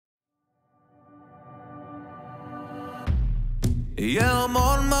Yeah, I'm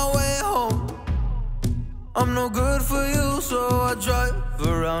on my way home. I'm no good for you, so I drive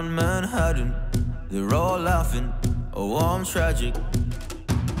around Manhattan. They're all laughing, oh, I'm tragic.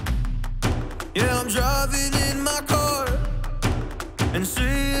 Yeah, I'm driving in my car and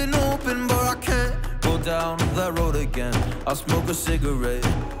seeing open, but I can't go down that road again. I'll smoke a cigarette,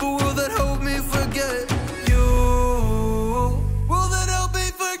 but will that help me forget you? Will that help me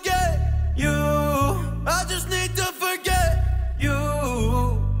forget you? I just need to forget you.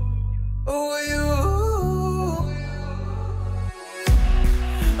 Oh, you.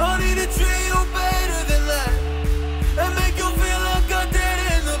 I need to treat you better than that and make you feel like I did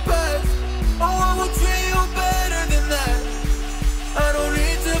in the past. Oh, I will treat you better than that. I don't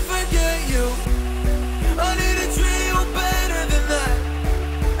need to forget you. I need to treat you better than that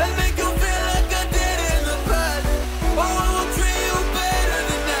and make you feel like I did in the past. Oh, I will treat you better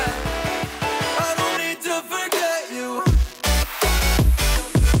than that. I don't need to forget you.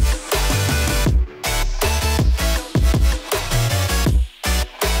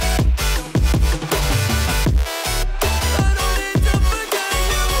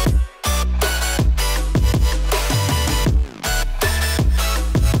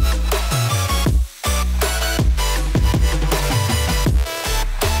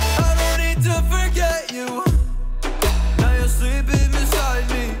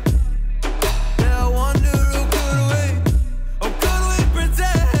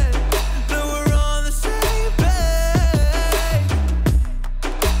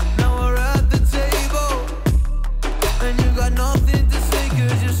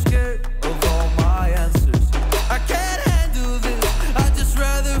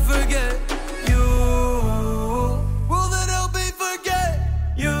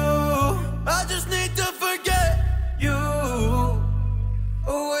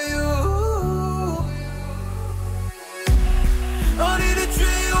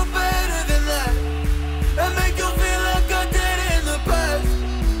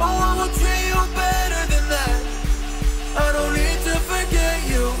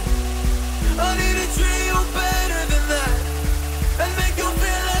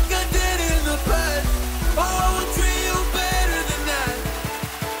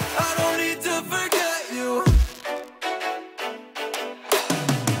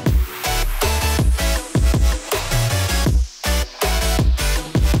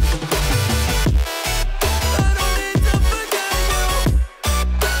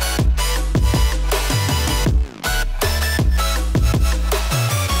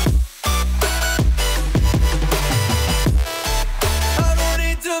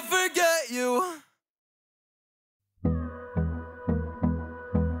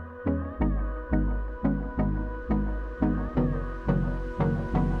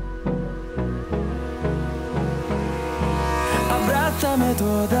 Abrázame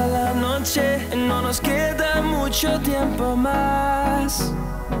toda la noche, no nos queda mucho tiempo más.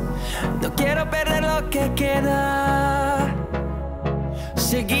 No quiero perder lo que queda.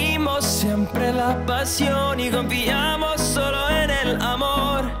 Seguimos siempre la pasión y confiamos solo en el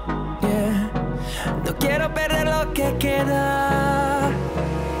amor. Yeah. No quiero perder lo que queda.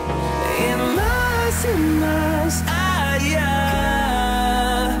 Y más allá,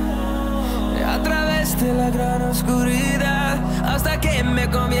 a través de la gran oscuridad, hasta que me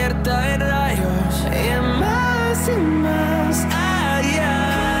convierta en rayos. Y más allá,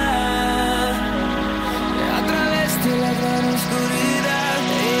 a través de la gran oscuridad.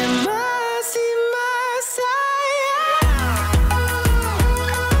 Y más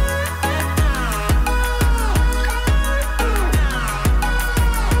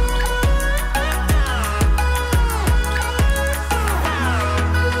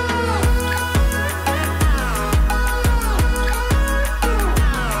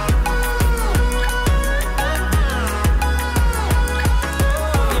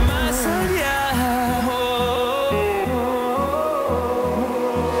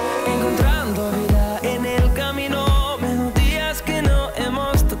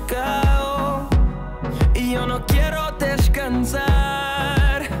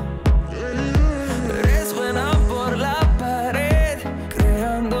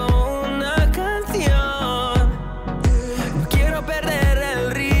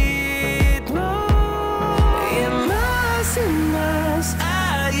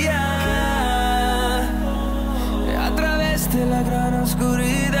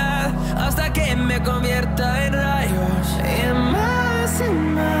convierta en rayos. Y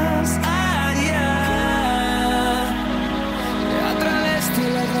más allá, a través de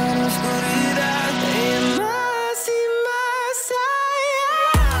la gran oscuridad. Y más allá.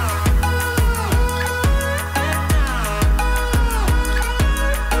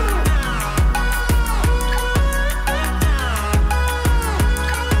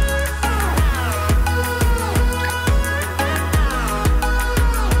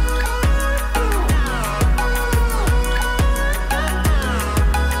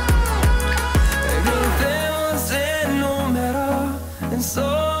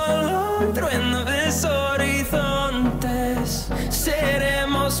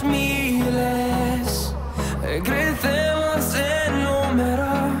 seremos miles, crecemos en número,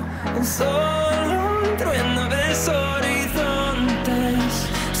 en solo un trueno de horizontes.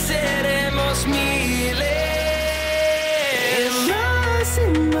 Seremos miles, más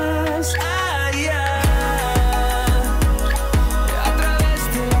y más allá, a través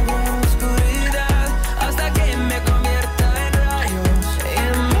de la gran oscuridad, hasta que me convierta en rayos. Y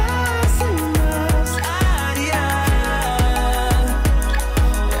más allá,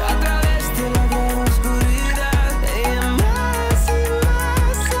 a través de la gran oscuridad. Y más allá.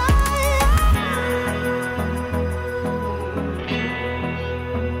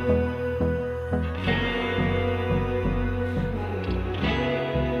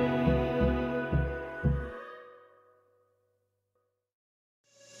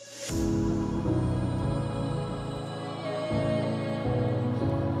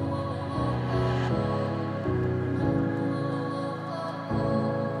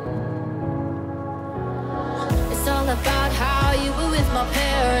 It's all about how you were with my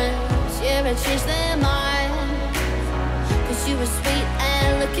parents. Yeah, and changed their mind. Cause you were sweet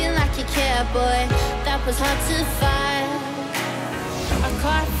and looking like you cared, boy. That was hard to find. I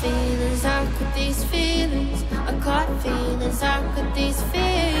caught feelings, how could these feelings? I caught feelings, how could these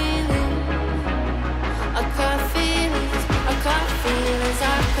feelings? I caught feelings, I caught feelings,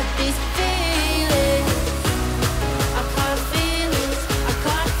 how could these feelings? I caught feelings, I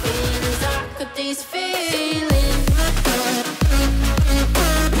caught feelings, how could these feelings?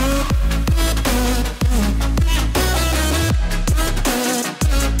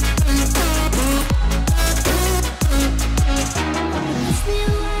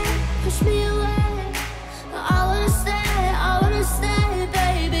 Push me away. I wanna stay,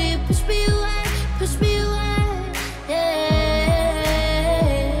 baby. Push me away, yeah.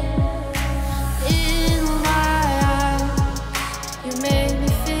 In my eyes, you made me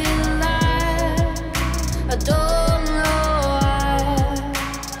feel alive. I don't know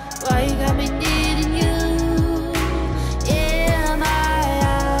why you got me needing you. In my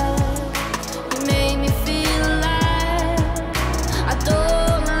eyes, you made me feel alive. I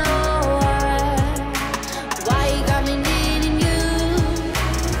don't know why you got me needing you.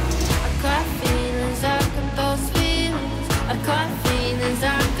 I caught feelings, I got those feelings. I caught feelings, I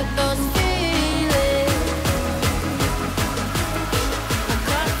got those feelings. I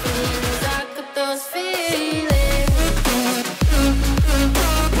caught feelings, I got those feelings.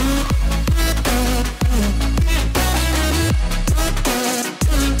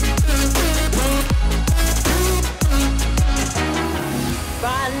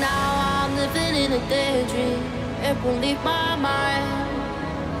 Right now I'm living in a daydream. It won't leave my mind.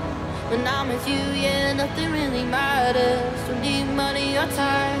 When I'm with you, yeah, nothing really matters. Don't need money or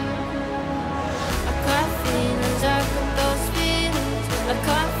time. I got feelings, I got those feelings. I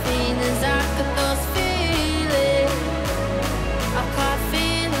got feelings, I got those feelings. I got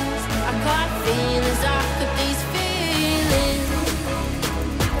feelings, I got feelings, I got these feelings.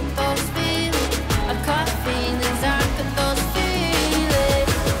 I got those feelings, I got feelings, I got those feelings.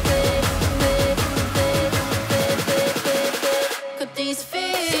 Got these feelings.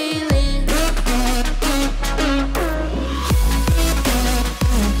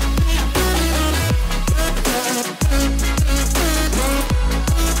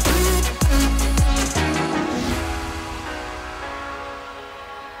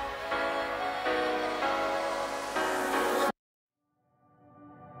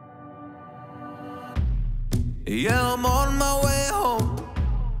 Yeah, I'm on my way home.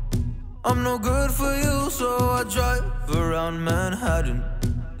 I'm no good for you, so I drive around Manhattan.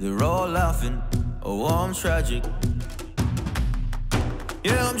 They're all laughing, oh, I'm tragic.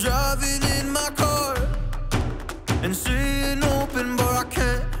 Yeah, I'm driving in my car and seeing open, but I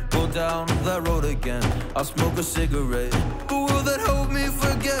can't go down that road again. I'll smoke a cigarette, but will that help me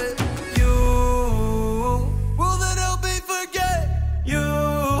forget you? Will that help me forget you?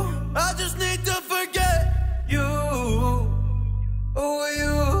 I just need to forget you. Oh,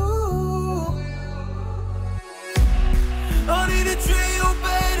 you. I need a dream.